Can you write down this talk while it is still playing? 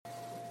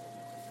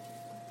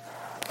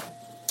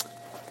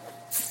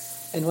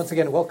And once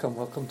again, welcome.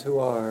 Welcome to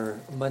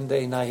our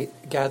Monday night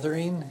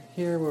gathering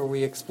here where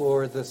we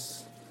explore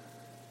this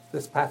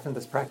path and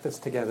this practice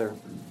together,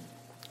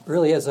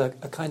 really as a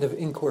kind of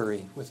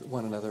inquiry with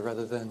one another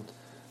rather than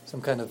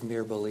some kind of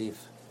mere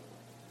belief.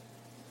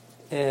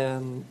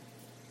 And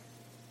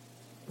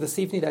this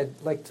evening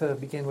I'd like to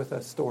begin with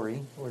a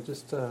story or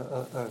just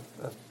a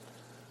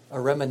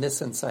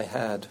reminiscence I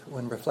had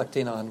when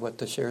reflecting on what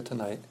to share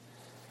tonight.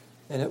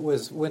 And it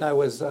was when I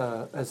was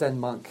a Zen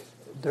monk.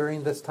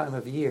 During this time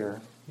of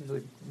year,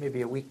 usually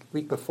maybe a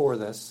week before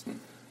this,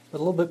 but a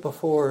little bit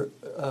before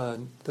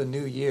the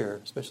New Year,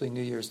 especially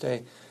New Year's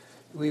Day,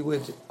 we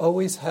would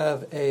always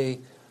have a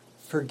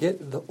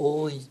forget the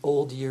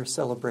old year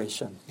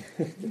celebration,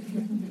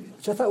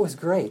 which I thought was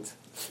great,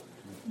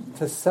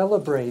 to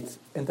celebrate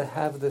and to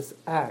have this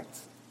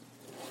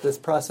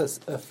process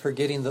of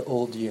forgetting the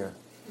old year.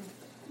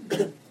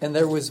 And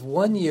there was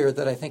one year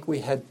that I think we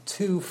had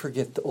 2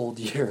 forget the old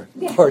year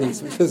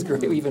parties, which was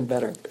great, even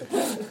better.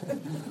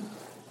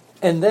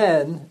 And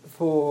then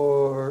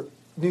for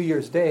New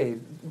Year's Day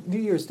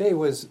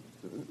was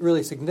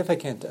really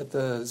significant at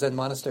the Zen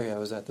monastery I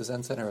was at, the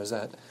Zen center I was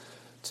at,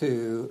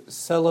 to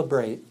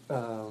celebrate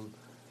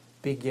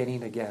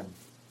beginning again.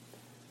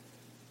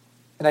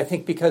 And I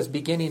think because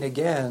beginning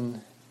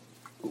again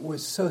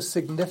was so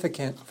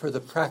significant for the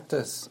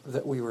practice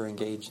that we were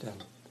engaged in.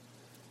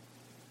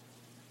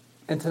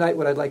 And tonight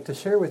what I'd like to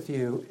share with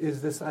you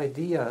is this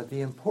idea, the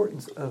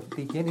importance of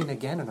beginning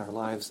again in our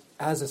lives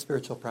as a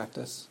spiritual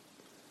practice,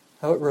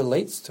 how it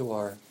relates to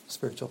our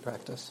spiritual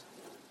practice,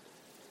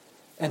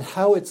 and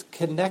how it's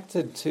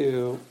connected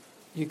to,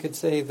 you could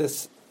say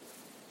this,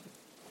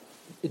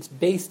 it's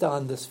based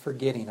on this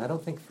forgetting. I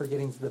don't think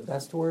forgetting is the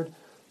best word,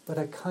 but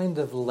a kind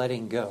of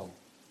letting go.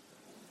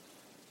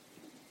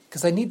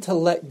 Because I need to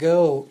let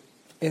go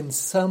in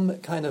some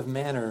kind of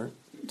manner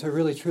to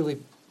really,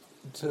 truly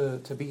to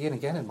begin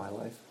again in my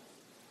life.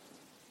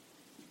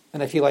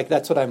 And I feel like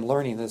that's what I'm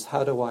learning is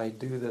how do I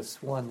do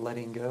this one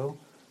letting go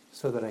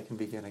so that I can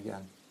begin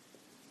again.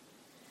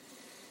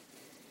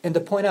 And to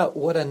point out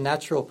what a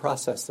natural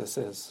process this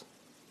is.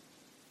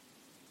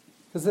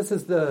 Because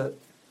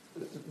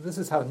this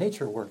is how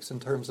nature works in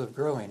terms of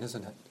growing,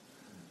 isn't it?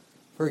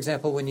 For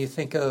example, when you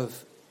think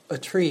of a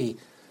tree,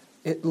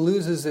 it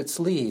loses its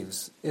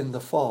leaves in the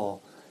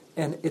fall.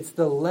 And it's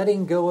the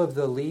letting go of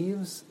the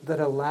leaves that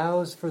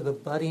allows for the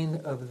budding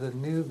of the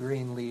new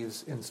green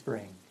leaves in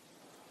spring.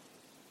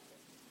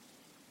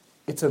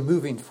 It's a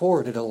moving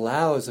forward. It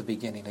allows a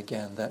beginning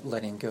again, that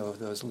letting go of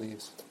those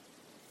leaves.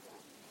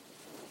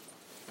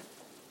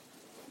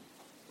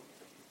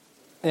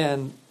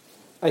 And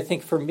I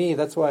think for me,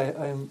 that's why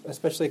I'm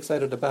especially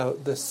excited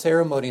about the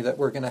ceremony that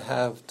we're going to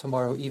have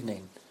tomorrow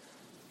evening.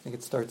 I think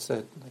it starts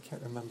at, I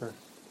can't remember.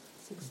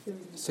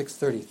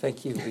 6:30.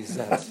 Thank you,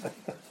 Lisette.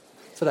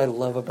 That's what I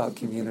love about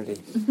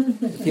community.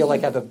 I feel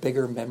like I have a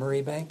bigger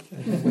memory bank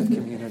with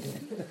community.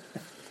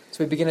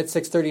 So we begin at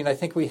 6:30, and I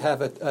think we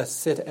have a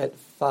sit at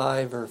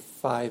 5 or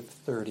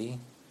 5:30.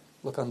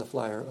 Look on the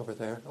flyer over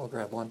there. I'll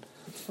grab one.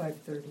 It's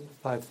 5:30.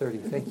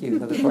 5:30. Thank you.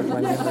 Another part of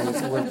my memory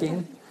is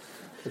working.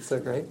 It's so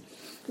great.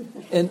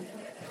 And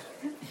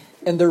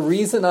the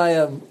reason I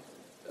am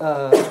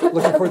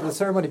looking forward to the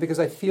ceremony, because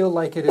I feel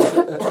like it is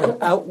an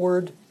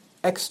outward,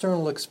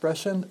 external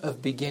expression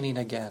of beginning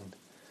again.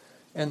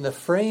 And the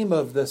frame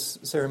of this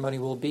ceremony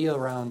will be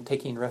around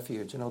taking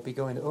refuge. And I'll be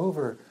going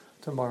over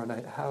tomorrow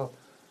night how,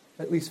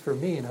 at least for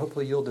me, and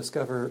hopefully you'll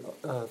discover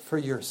for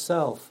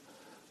yourself,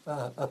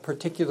 a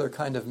particular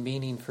kind of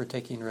meaning for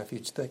taking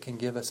refuge that can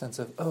give a sense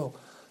of, oh,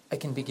 I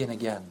can begin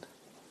again.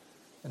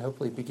 And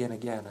hopefully begin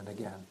again and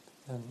again.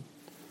 And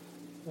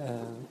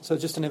so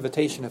just an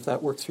invitation, if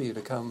that works for you,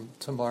 to come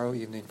tomorrow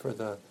evening for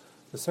the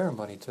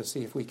ceremony to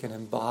see if we can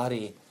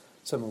embody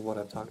some of what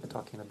I'm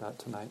talking about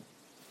tonight.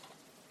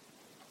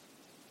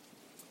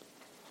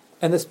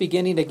 And this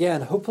beginning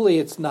again, hopefully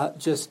it's not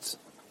just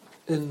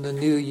in the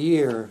new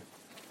year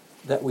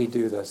that we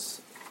do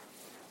this.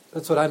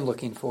 That's what I'm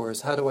looking for,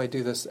 is how do I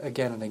do this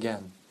again and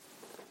again?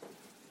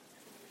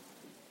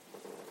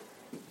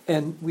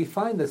 And we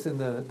find this in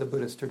the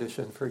Buddhist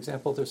tradition. For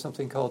example, there's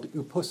something called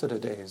Uposatha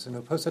days. And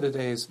Uposatha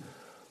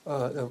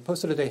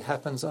Day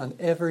happens on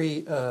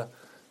every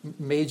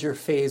major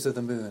phase of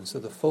the moon. So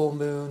the full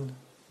moon,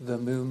 the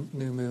new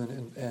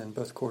moon, and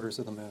both quarters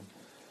of the moon.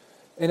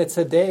 And it's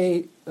a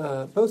day,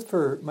 both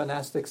for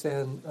monastics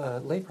and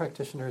lay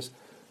practitioners,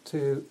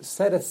 to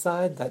set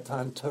aside that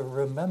time to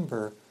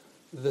remember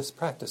this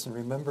practice and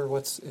remember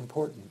what's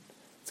important.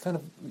 It's kind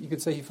of, you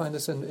could say you find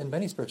this in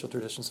many spiritual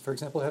traditions. For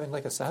example, having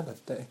like a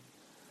Sabbath day.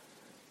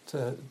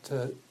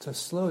 To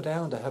slow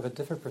down, to have a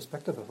different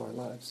perspective of our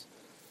lives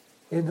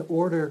in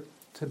order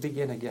to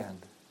begin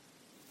again.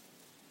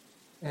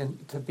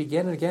 And to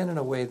begin again in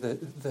a way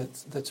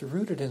that's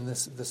rooted in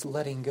this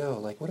letting go.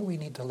 Like, what do we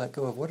need to let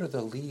go of? What are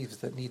the leaves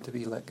that need to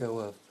be let go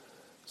of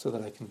so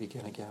that I can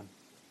begin again?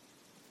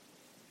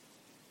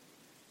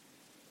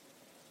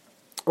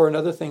 Or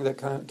another thing that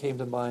kind of came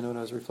to mind when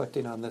I was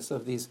reflecting on this,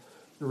 of these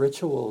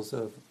rituals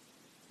of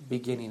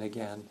beginning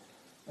again,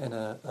 and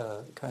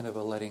a kind of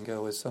a letting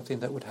go is something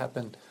that would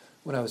happen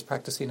when I was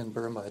practicing in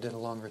Burma. I did a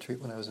long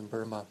retreat when I was in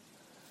Burma.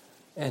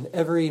 And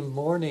every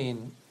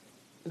morning,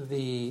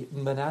 the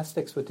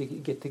monastics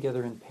would get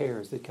together in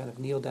pairs. They'd kind of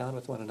kneel down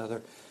with one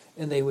another,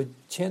 and they would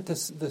chant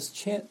this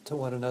chant to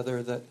one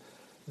another that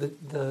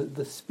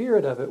the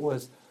spirit of it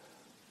was,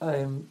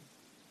 I'm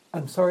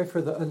sorry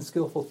for the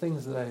unskillful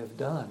things that I have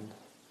done,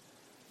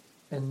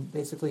 and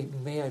basically,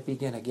 may I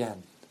begin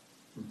again.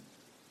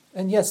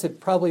 And yes, it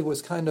probably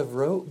was kind of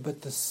rote,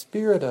 but the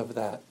spirit of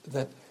that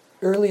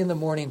early in the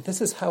morning,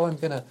 this is how I'm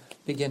going to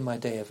begin my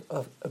day,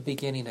 of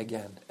beginning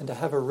again, and to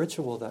have a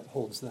ritual that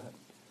holds that.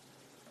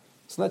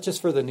 It's not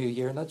just for the new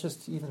year, not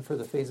just even for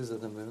the phases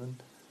of the moon,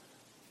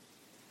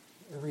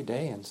 every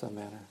day in some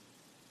manner.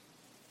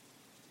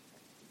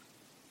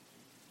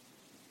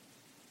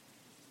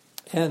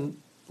 And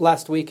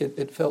last week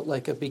it felt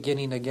like a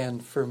beginning again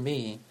for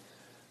me.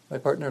 My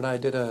partner and I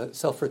did a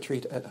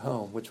self-retreat at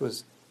home, which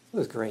was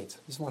great.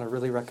 I just want to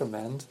really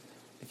recommend,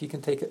 if you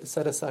can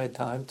set aside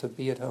time to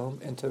be at home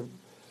and to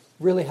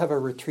really have a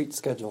retreat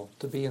schedule,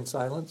 to be in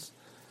silence,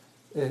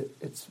 it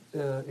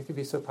could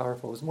be so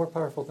powerful. It was more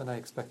powerful than I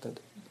expected.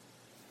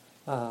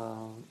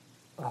 And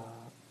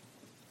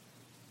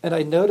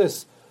I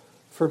notice,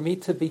 for me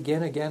to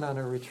begin again on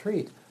a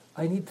retreat,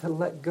 I need to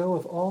let go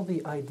of all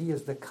the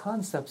ideas, the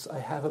concepts I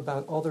have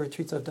about all the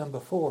retreats I've done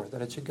before,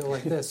 that it should go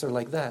like this or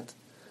like that.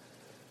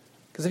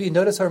 Because if you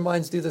notice, our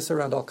minds do this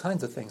around all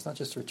kinds of things, not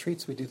just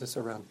retreats. We do this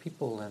around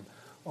people and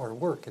our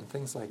work and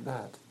things like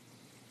that.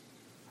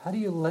 How do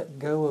you let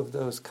go of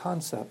those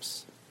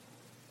concepts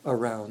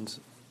around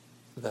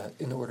that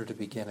in order to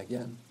begin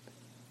again?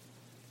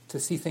 To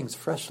see things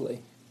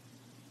freshly.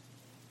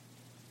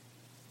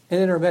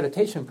 And in our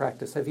meditation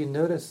practice, have you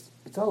noticed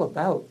it's all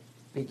about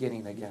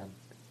beginning again?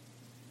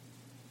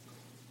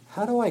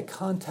 How do I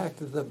contact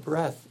the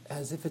breath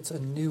as if it's a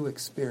new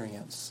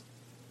experience?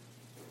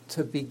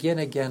 To begin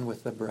again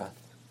with the breath.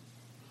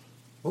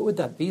 What would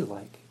that be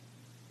like?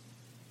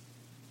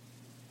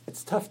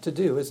 It's tough to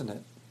do, isn't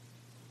it?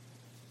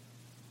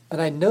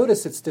 And I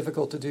notice it's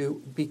difficult to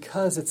do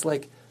because it's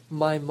like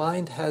my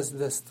mind has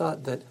this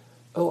thought that,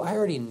 oh, I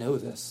already know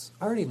this.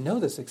 I already know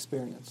this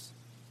experience.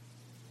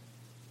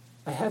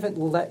 I haven't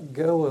let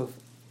go of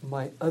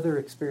my other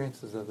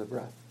experiences of the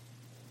breath.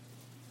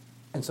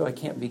 And so I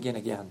can't begin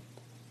again.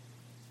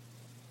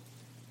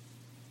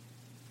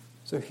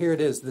 So here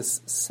it is,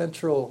 this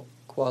central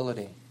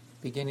quality,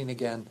 beginning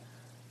again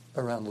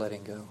around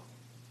letting go.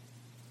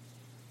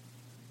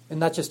 And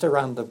not just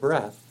around the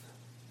breath.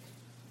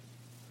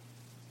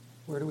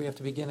 Where do we have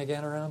to begin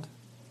again around?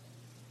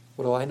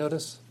 What do I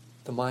notice?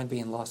 The mind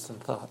being lost in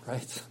thought,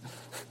 right?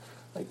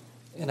 Like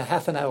in a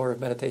half an hour of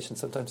meditation,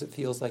 sometimes it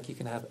feels like you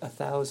can have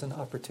 1,000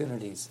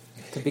 opportunities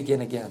to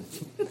begin again.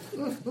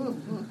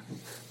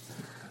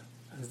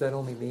 Is that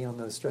only me on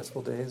those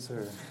stressful days,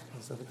 or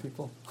those other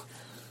people?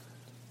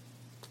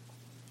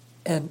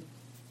 And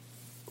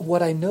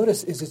what I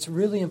notice is it's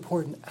really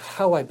important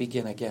how I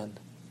begin again.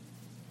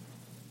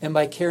 Am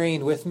I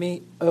carrying with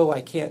me, oh,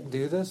 I can't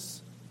do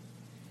this?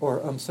 Or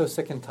I'm so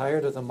sick and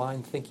tired of the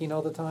mind thinking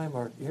all the time?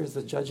 Or here's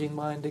the judging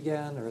mind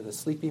again, or the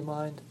sleepy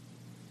mind?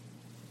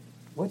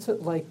 What's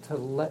it like to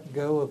let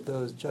go of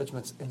those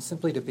judgments and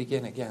simply to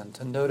begin again,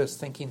 to notice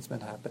thinking's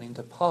been happening,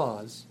 to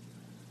pause,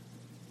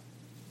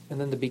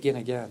 and then to begin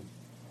again?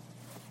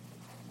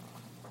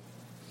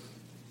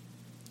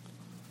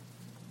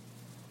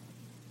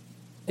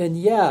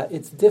 And yeah,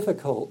 it's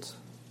difficult,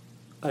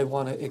 I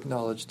want to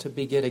acknowledge, to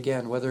begin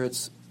again, whether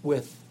it's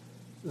with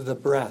the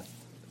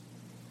breath,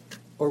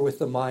 or with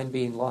the mind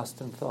being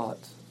lost in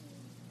thought,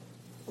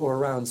 or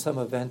around some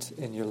event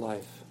in your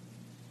life.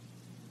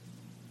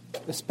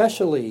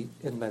 Especially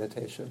in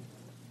meditation,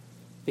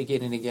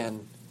 beginning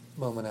again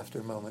moment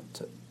after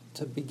moment,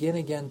 to begin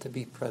again to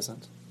be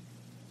present.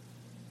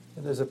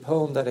 And there's a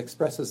poem that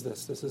expresses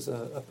this. This is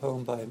a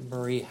poem by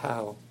Marie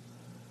Howe.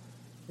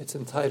 It's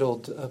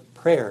entitled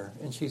Prayer,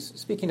 and she's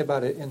speaking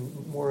about it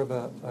in more of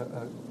a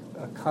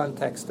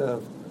context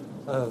of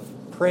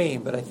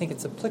praying, but I think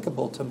it's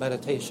applicable to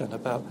meditation,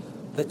 about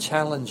the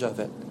challenge of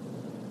it,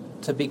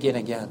 to begin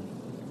again.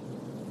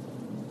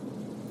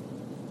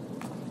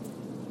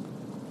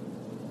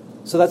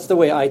 So that's the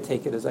way I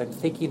take it, as I'm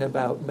thinking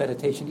about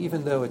meditation,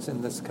 even though it's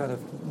in this kind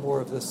of more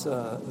of this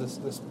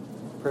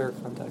prayer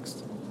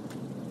context.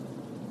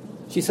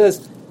 She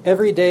says,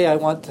 every day I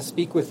want to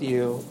speak with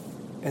you,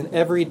 and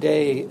every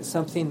day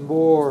something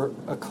more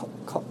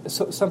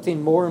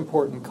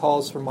important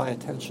calls for my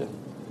attention.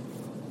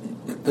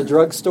 The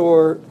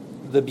drugstore,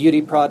 the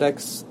beauty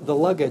products, the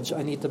luggage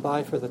I need to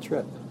buy for the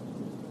trip.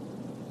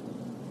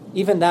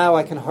 Even now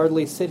I can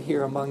hardly sit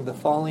here among the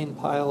falling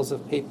piles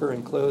of paper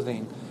and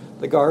clothing,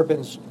 the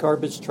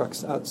garbage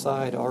trucks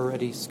outside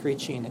already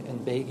screeching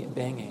and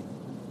banging.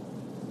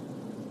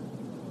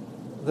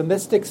 The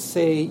mystics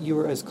say you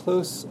are as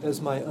close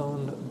as my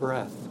own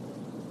breath.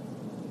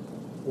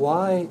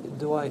 Why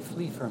do I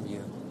flee from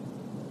you?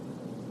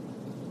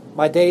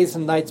 My days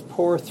and nights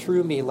pour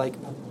through me like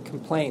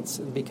complaints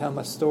and become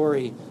a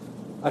story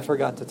I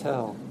forgot to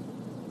tell.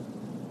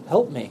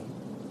 help me.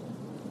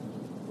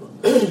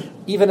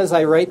 Even as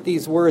I write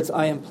these words,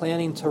 I am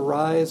planning to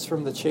rise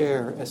from the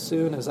chair as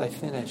soon as I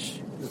finish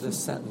this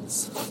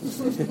sentence.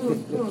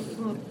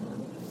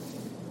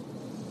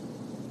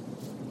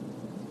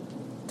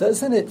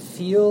 Doesn't it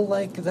feel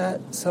like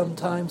that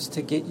sometimes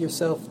to get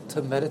yourself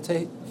to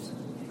meditate?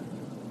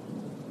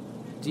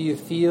 Do you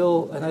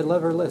feel, and I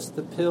love her list,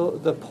 the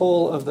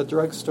pull of the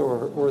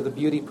drugstore or the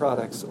beauty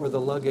products or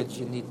the luggage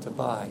you need to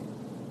buy?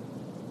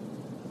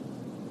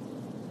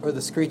 Or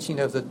the screeching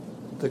of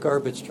the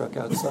garbage truck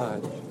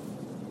outside?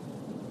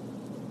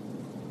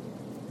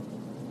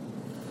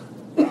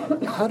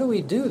 How do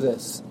we do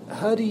this?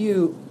 How do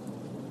you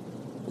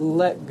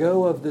let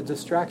go of the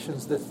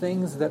distractions, the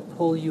things that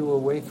pull you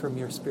away from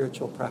your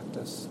spiritual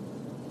practice?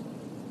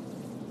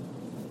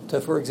 To,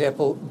 for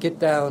example, get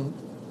down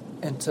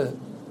and to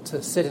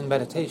sit in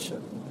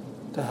meditation,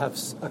 to have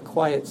a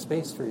quiet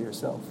space for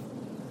yourself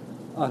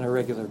on a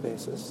regular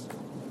basis.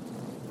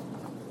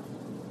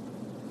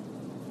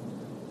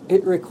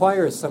 It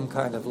requires some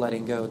kind of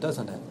letting go,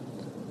 doesn't it?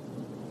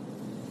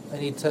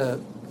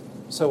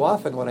 So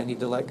often what I need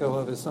to let go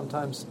of is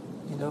sometimes,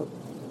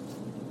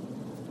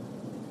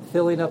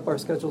 filling up our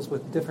schedules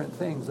with different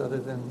things other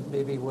than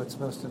maybe what's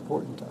most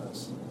important to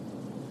us.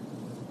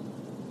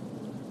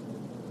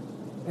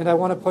 And I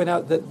want to point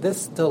out that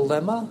this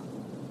dilemma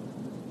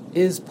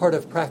is part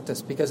of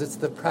practice, because it's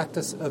the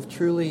practice of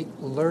truly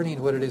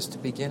learning what it is to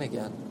begin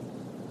again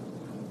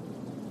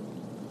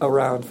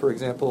around, for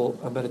example,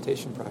 a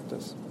meditation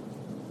practice.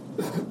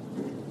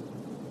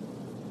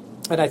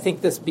 And I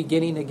think this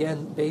beginning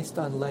again based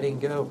on letting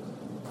go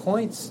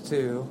points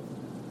to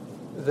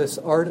this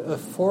art of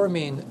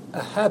forming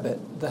a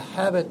habit, the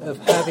habit of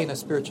having a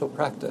spiritual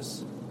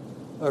practice,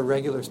 a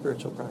regular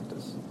spiritual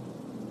practice.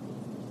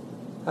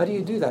 How do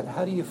you do that?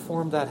 How do you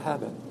form that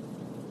habit?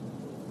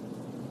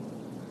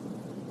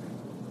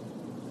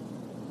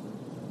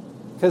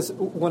 Because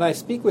when I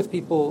speak with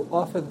people,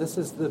 often this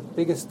is the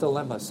biggest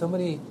dilemma. So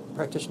many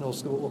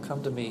practitioners will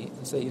come to me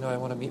and say, I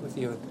want to meet with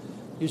you. And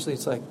usually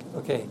it's like,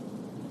 okay,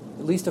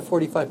 at least a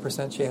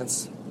 45%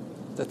 chance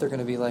that they're going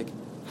to be like,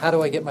 how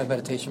do I get my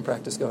meditation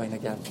practice going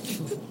again?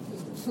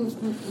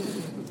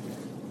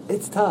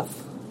 It's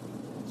tough.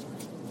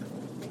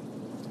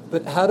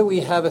 But how do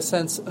we have a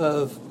sense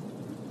of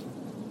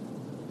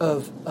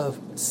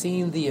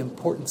seeing the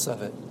importance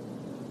of it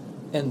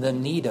and the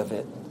need of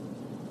it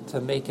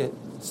to make it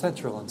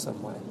central in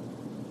some way?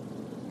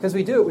 Because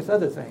we do it with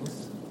other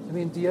things. I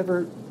mean, do you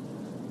ever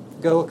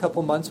go a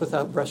couple months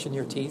without brushing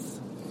your teeth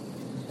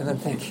and then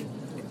think,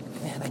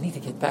 man, I need to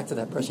get back to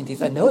that brushing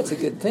teeth. I know it's a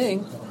good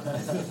thing.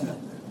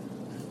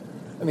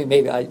 I mean,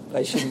 maybe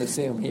I shouldn't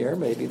assume here.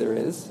 Maybe there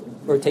is.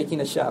 Or taking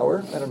a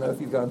shower. I don't know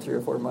if you've gone 3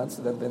 or 4 months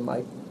and then been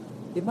like,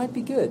 it might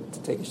be good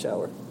to take a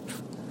shower.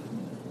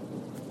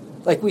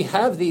 Like we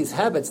have these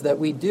habits that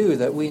we do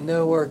that we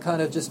know are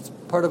kind of just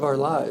part of our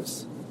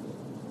lives.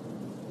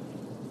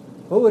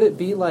 What would it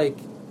be like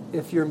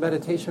if your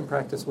meditation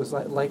practice was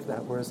like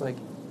that, where it's like,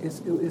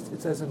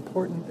 it's as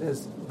important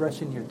as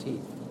brushing your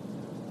teeth,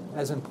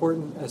 as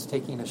important as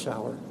taking a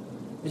shower.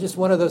 It's just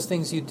one of those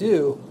things you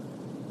do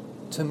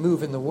to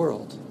move in the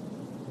world,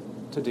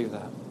 to do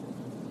that.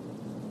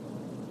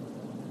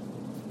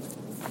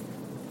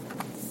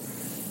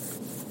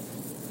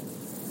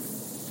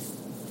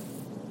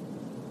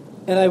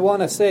 And I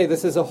want to say,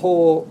 this is a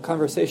whole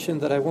conversation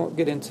that I won't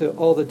get into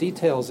all the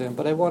details in,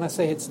 but I want to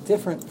say it's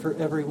different for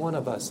every one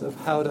of us of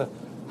how to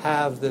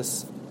have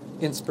this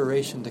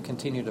inspiration to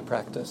continue to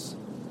practice.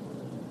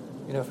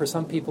 For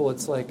some people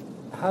it's like,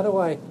 how do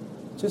I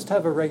just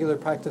have a regular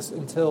practice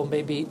until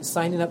maybe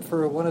signing up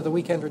for one of the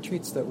weekend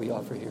retreats that we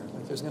offer here.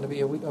 Like there's going to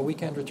be a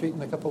weekend retreat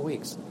in a couple of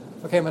weeks.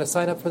 Okay, I'm going to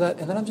sign up for that,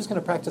 and then I'm just going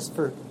to practice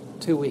for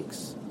 2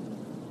 weeks.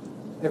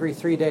 Every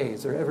 3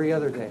 days, or every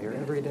other day, or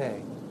every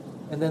day.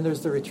 And then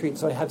there's the retreat,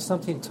 so I have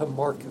something to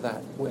mark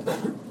that with.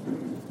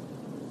 And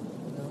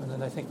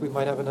then I think we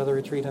might have another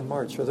retreat in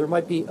March, or there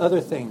might be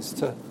other things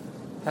to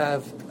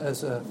have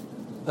as a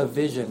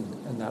vision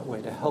in that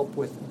way to help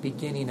with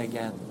beginning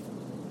again.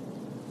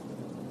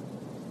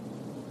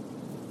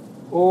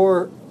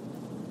 Or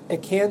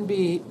it can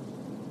be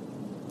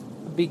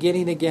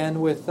beginning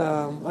again with,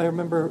 I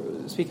remember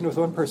speaking with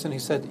one person who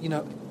said, he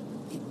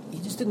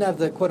just didn't have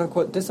the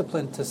quote-unquote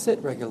discipline to sit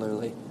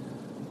regularly.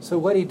 So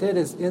what he did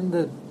is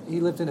he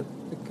lived in a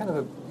kind of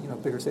a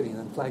bigger city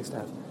than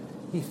Flagstaff.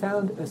 He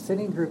found a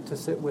sitting group to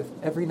sit with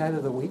every night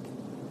of the week.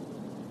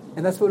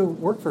 And that's what would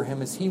work for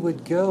him, is he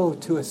would go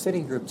to a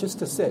sitting group just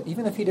to sit.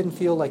 Even if he didn't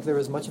feel like there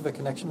was much of a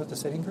connection with the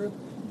sitting group,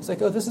 he's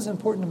like, oh, this is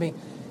important to me,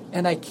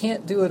 and I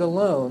can't do it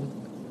alone,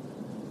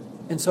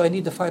 and so I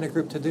need to find a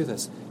group to do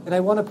this. And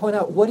I want to point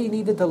out what he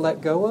needed to let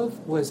go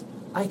of was,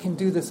 I can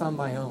do this on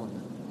my own.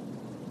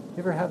 You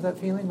ever have that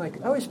feeling? Like,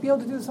 oh, I should be able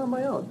to do this on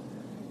my own.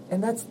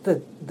 And that's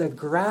the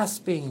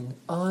grasping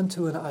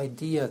onto an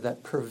idea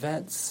that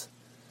prevents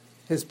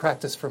his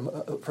practice from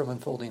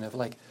unfolding, of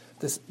like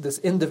this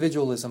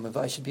individualism of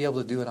I should be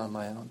able to do it on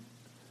my own.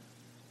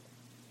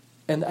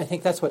 And I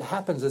think that's what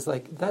happens, is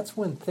like that's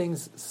when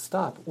things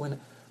stop, when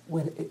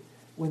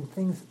when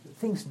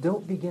things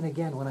don't begin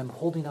again when I'm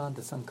holding on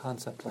to some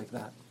concept like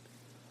that.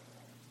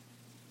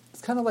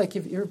 It's kind of like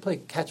if you ever play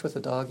catch with a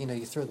dog,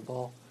 you throw the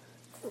ball,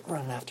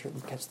 run after it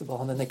and catch the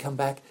ball, and then they come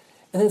back,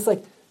 and it's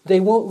like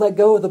they won't let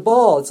go of the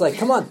ball. It's like,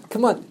 come on,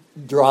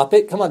 drop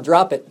it, come on,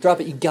 drop it.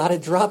 You got to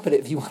drop it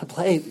if you want to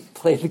play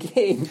the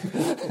game.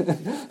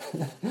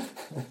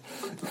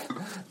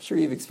 I'm sure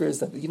you've experienced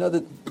that. But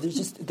that there's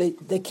just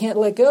they can't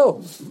let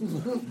go,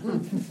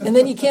 and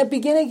then you can't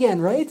begin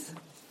again, right?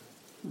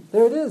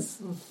 There it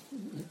is.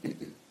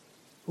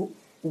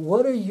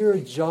 What are your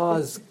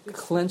jaws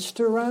clenched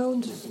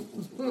around?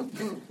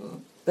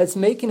 That's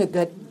making it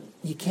that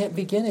you can't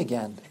begin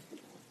again.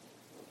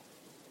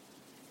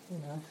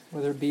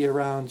 Whether it be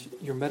around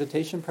your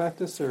meditation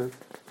practice or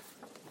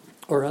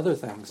other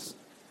things.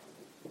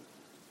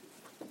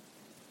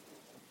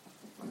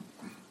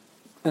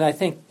 And I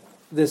think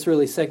this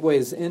really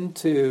segues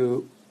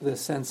into the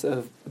sense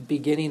of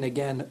beginning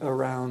again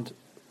around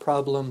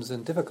problems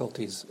and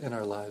difficulties in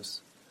our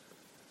lives.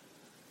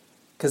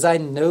 Because I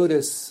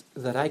notice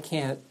that I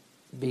can't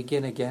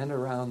begin again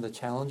around the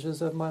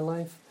challenges of my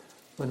life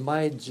when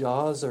my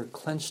jaws are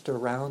clenched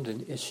around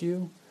an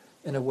issue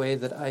in a way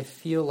that I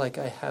feel like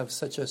I have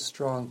such a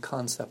strong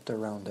concept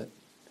around it.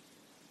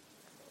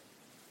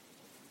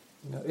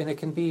 And it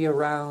can be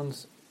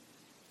around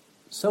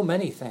so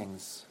many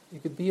things.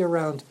 It could be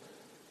around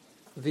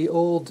the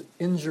old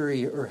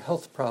injury or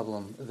health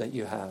problem that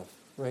you have,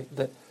 right?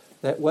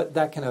 That what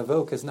that can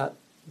evoke is not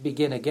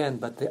begin again,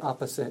 but the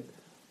opposite,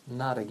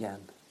 not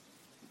again.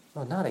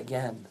 Oh, not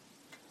again.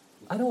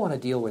 I don't want to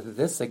deal with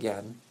this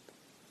again.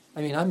 I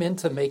mean, I'm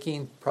into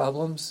making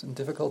problems and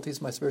difficulties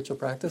my spiritual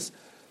practice,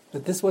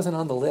 but this wasn't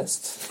on the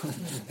list.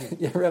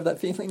 You ever have that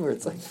feeling where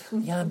it's like,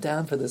 yeah, I'm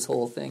down for this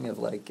whole thing of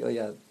like, oh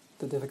yeah,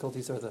 the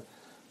difficulties are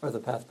the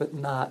path, but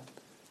not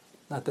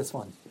this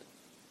one.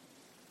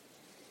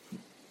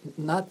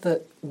 Not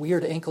the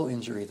weird ankle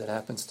injury that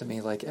happens to me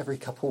like every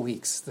couple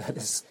weeks. That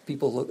is,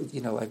 people look,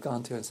 I've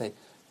gone to and say,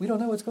 we don't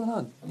know what's going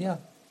on. Yeah,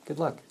 good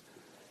luck.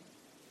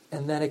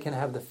 And then it can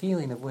have the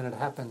feeling of when it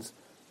happens,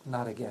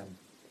 not again.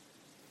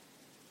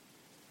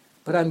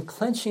 But I'm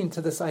clenching to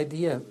this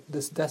idea,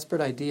 this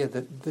desperate idea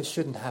that this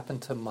shouldn't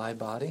happen to my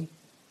body.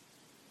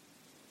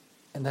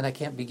 And then I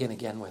can't begin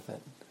again with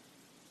it.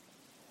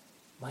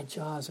 My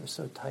jaws are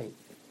so tight.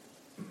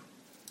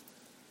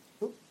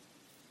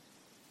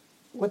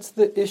 What's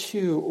the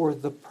issue or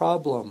the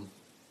problem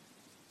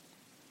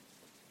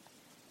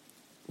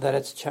that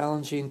it's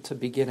challenging to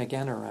begin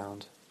again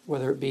around?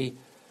 Whether it be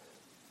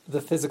the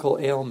physical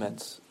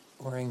ailments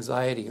or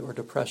anxiety or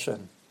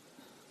depression,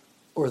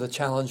 or the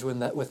challenge with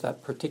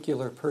that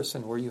particular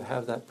person where you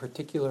have that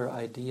particular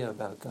idea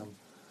about them,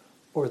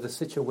 or the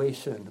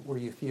situation where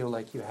you feel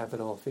like you have it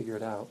all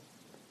figured out.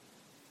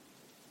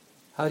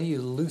 How do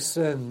you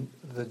loosen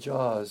the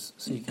jaws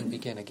so you can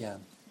begin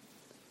again?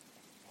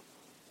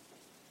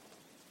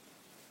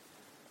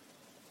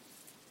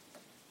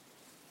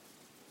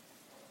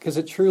 Because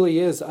it truly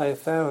is, I have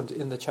found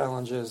in the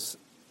challenges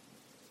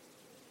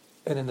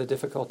and in the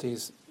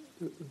difficulties,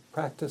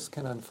 practice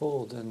can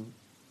unfold in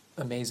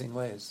amazing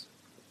ways.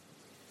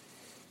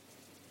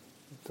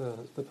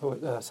 The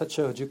poet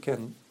Sacho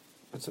Juken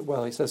puts it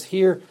well. He says,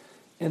 "Here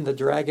in the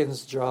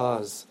dragon's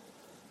jaws,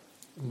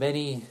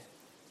 many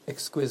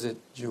exquisite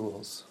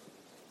jewels."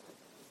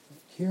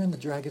 Here in the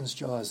dragon's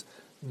jaws,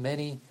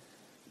 many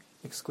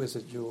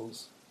exquisite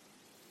jewels.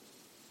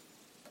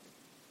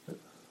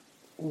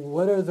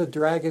 What are the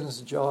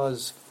dragon's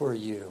jaws for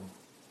you?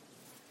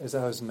 As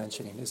I was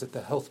mentioning, is it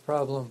the health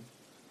problem,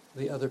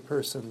 the other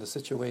person, the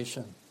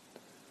situation?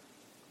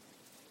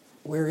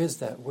 Where is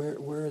that?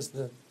 Where is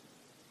the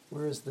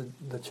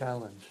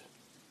challenge?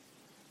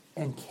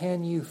 And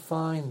can you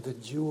find the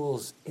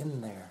jewels in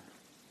there,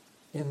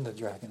 in the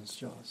dragon's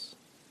jaws?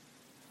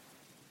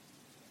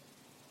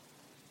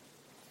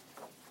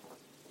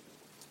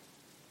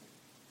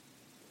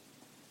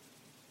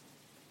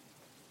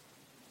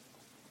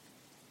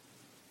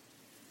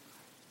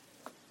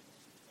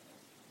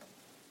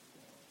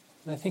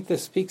 And I think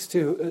this speaks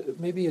to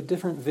maybe a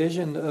different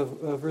vision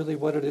of really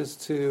what it is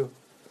to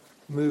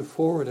move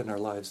forward in our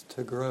lives,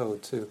 to grow,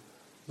 to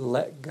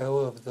let go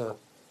of the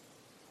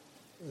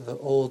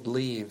old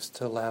leaves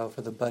to allow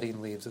for the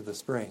budding leaves of the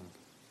spring.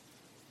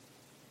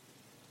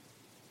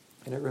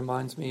 And it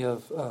reminds me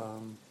of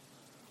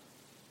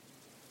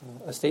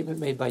a statement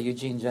made by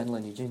Eugene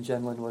Gendlin. Eugene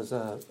Gendlin was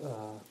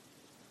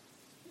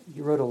he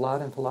wrote a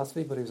lot in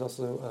philosophy, but he was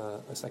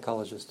also a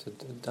psychologist.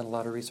 Had done a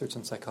lot of research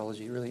in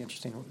psychology, really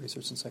interesting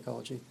research in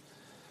psychology,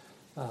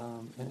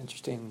 and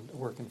interesting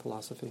work in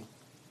philosophy.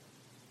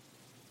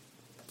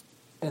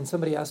 And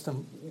somebody asked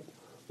him,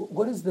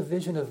 what is the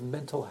vision of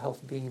mental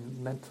health,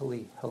 being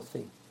mentally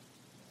healthy?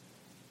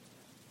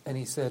 And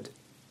he said,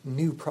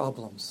 new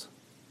problems.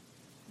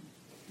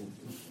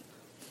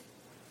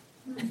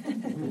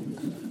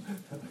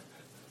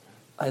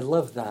 I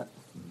love that.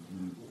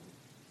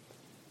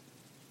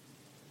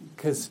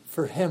 Because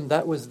for him,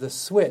 that was the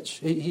switch.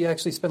 He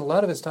actually spent a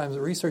lot of his time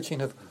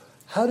researching of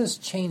how does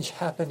change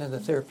happen in the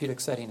therapeutic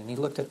setting. And he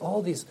looked at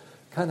all these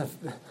kind of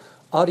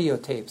audio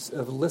tapes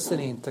of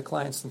listening to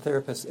clients and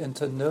therapists and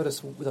to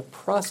notice the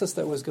process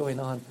that was going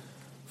on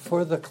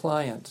for the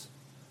client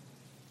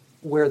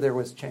where there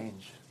was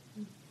change.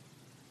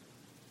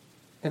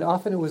 And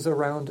often it was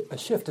around a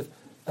shift of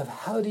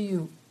how do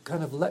you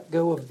kind of let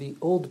go of the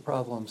old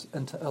problems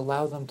and to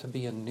allow them to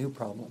be a new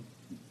problem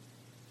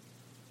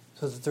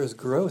so that there's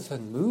growth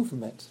and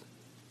movement.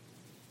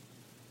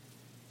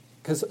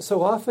 Because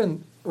so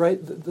often, right,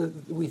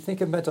 we think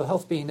of mental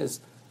health being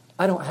as,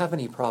 I don't have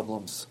any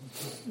problems.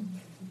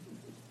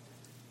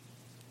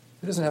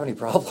 Who doesn't have any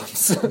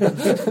problems?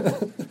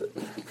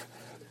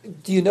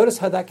 Do you notice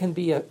how that can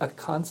be a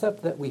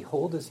concept that we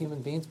hold as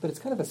human beings? But it's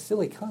kind of a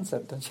silly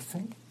concept, don't you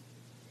think?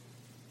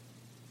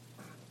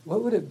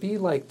 What would it be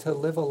like to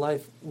live a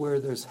life where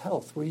there's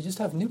health, where you just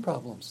have new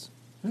problems?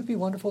 Wouldn't it be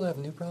wonderful to have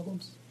new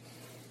problems?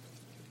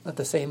 Not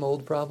the same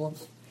old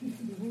problems,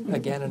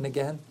 again and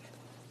again.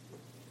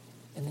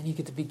 And then you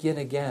get to begin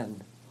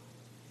again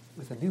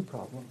with a new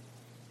problem.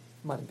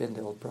 It might have been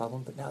the old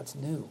problem, but now it's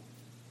new.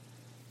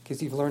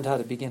 Because you've learned how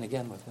to begin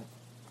again with it.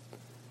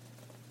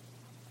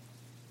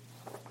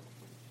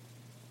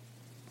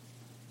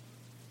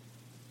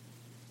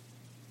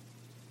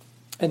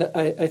 And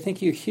I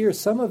think you hear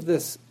some of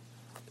this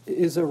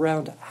is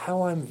around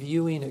how I'm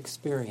viewing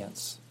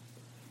experience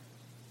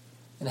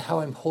and how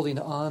I'm holding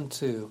on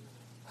to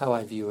how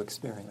I view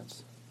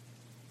experience.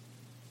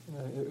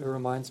 It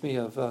reminds me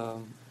of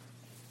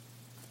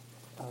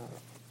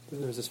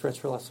there's this French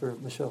philosopher,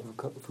 Michel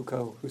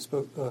Foucault,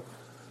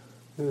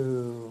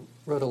 who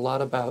wrote a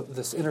lot about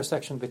this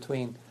intersection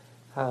between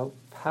how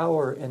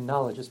power and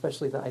knowledge,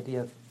 especially the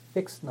idea of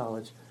fixed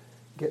knowledge,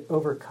 get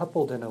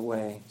overcoupled in a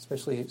way,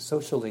 especially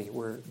socially,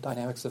 where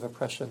dynamics of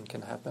oppression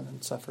can happen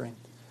and suffering.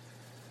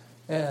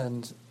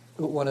 And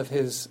one of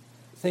his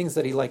things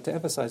that he liked to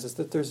emphasize is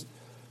that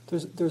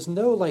there's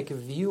no like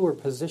view or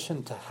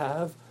position to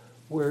have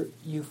where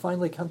you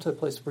finally come to a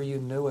place where you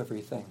know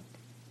everything,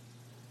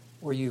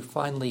 where you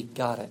finally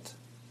got it.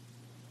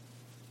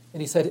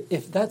 And he said,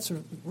 if that's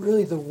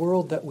really the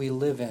world that we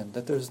live in,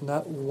 that there's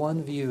not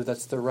one view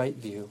that's the right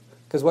view,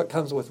 because what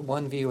comes with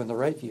one view and the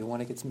right view,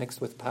 when it gets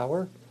mixed with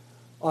power,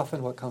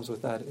 often what comes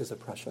with that is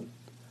oppression.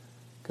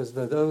 Because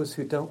those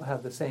who don't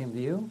have the same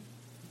view,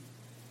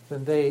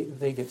 then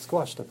they get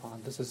squashed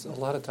upon. This is a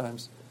lot of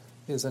times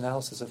his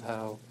analysis of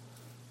how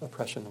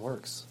oppression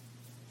works.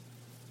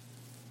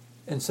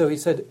 And so he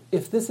said,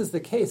 if this is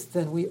the case,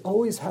 then we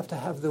always have to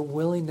have the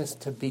willingness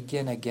to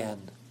begin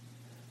again.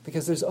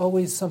 Because there's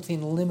always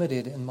something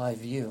limited in my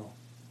view.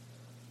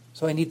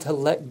 So I need to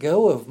let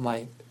go of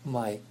my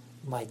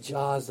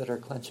jaws that are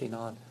clenching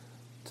on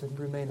to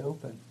remain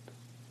open.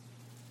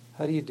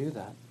 How do you do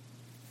that?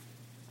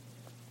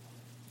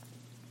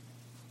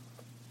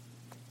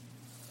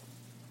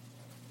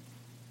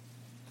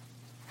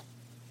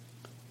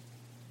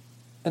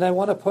 And I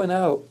want to point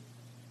out,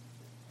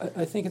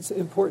 I think it's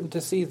important to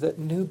see that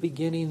new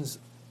beginnings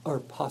are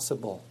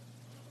possible.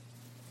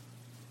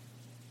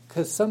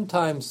 Because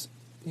sometimes,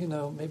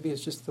 maybe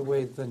it's just the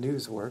way the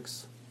news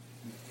works.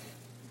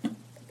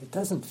 It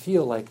doesn't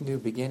feel like new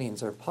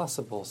beginnings are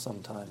possible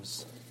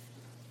sometimes,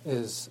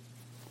 is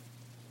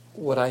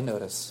what I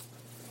notice.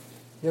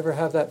 You ever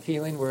have that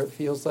feeling where it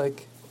feels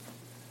like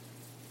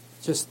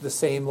just the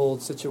same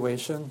old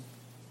situation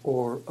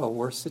or a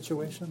worse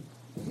situation?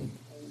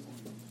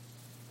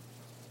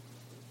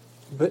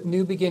 But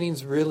new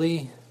beginnings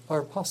really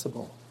are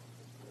possible.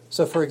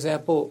 So, for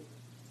example,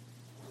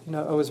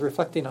 I was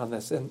reflecting on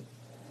this, and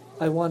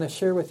I want to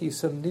share with you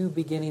some new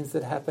beginnings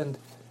that happened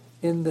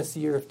in this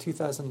year of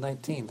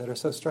 2019 that are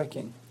so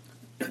striking.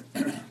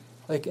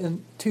 Like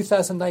in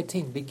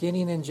 2019,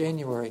 beginning in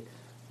January,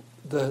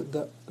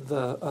 the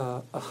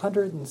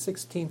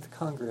 116th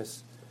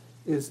Congress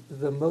is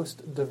the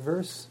most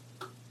diverse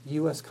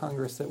U.S.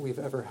 Congress that we've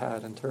ever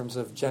had in terms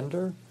of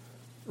gender,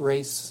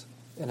 race,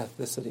 and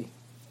ethnicity.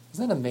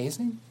 Isn't that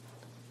amazing?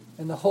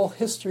 In the whole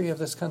history of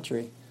this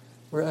country,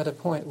 we're at a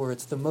point where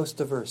it's the most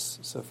diverse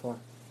so far.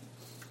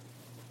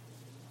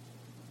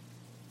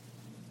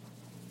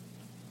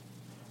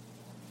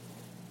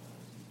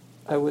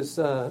 I was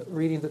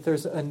reading that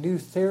there's a new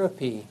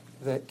therapy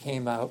that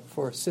came out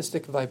for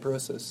cystic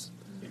fibrosis.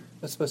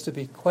 It's supposed to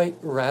be quite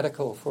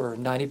radical for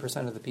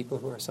 90% of the people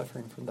who are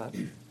suffering from that.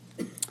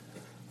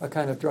 A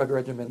kind of drug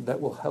regimen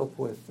that will help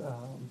with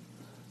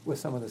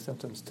some of the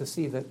symptoms, to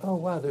see that, oh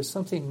wow, there's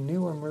something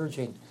new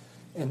emerging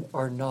in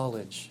our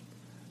knowledge,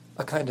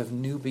 a kind of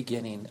new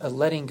beginning, a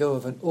letting go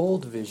of an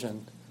old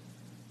vision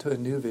to a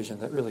new vision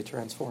that really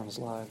transforms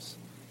lives.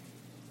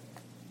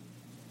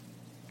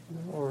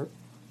 Or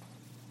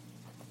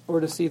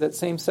to see that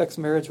same-sex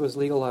marriage was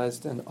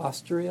legalized in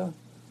Austria,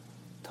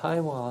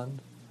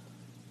 Taiwan,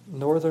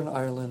 Northern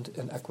Ireland,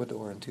 and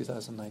Ecuador in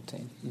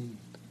 2019.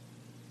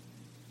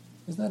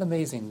 Isn't that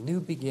amazing?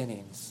 New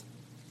beginnings.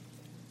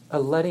 A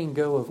letting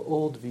go of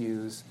old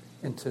views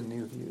into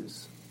new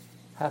views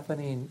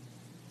happening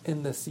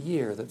in this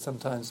year that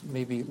sometimes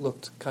maybe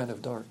looked kind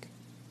of dark.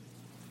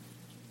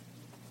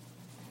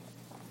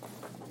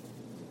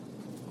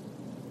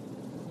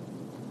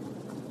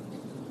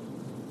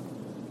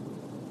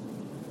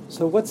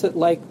 So what's it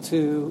like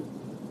to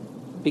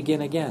begin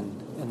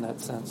again in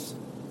that sense?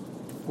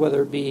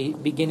 Whether it be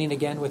beginning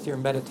again with your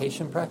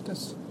meditation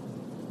practice,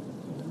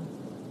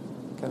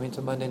 coming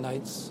to Monday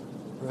nights.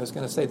 Or I was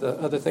going to say the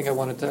other thing I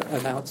wanted to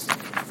announce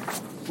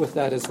with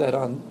that is that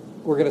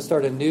we're going to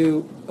start a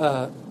new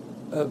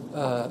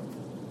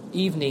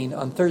evening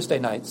on Thursday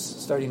nights,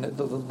 starting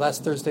the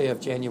last Thursday of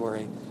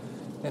January.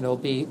 And it'll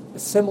be a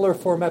similar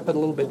format, but a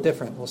little bit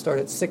different. We'll start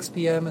at 6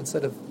 p.m.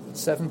 instead of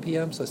 7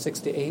 p.m., so 6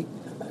 to 8.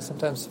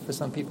 Sometimes for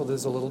some people this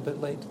is a little bit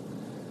late.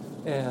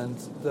 And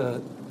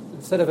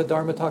instead of a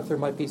Dharma talk, there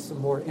might be some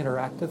more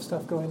interactive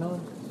stuff going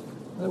on.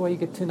 That way you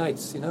get 2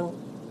 nights,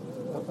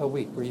 a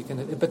week where you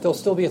can, but there'll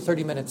still be a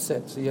 30-minute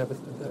sit, so you have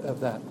of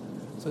that.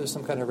 So there's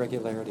some kind of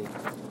regularity.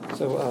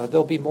 So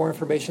there'll be more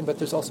information, but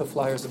there's also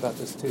flyers about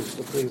this too.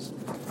 So please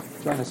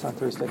join us on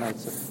Thursday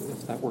nights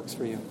if that works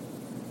for you.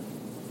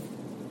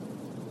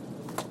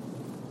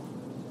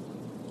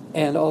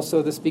 And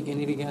also this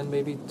beginning again,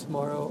 maybe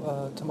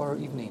tomorrow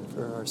evening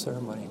for our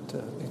ceremony to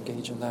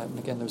engage in that. And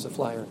again, there's a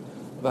flyer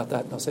about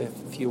that, and I'll say a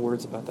few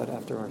words about that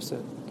after our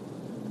sit.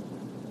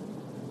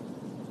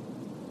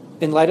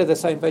 In light of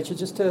this, I invite you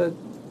just to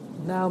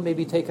now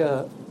maybe take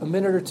a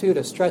minute or two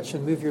to stretch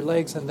and move your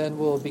legs, and then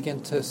we'll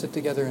begin to sit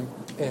together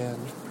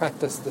and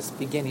practice this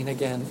beginning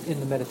again in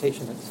the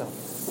meditation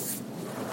itself.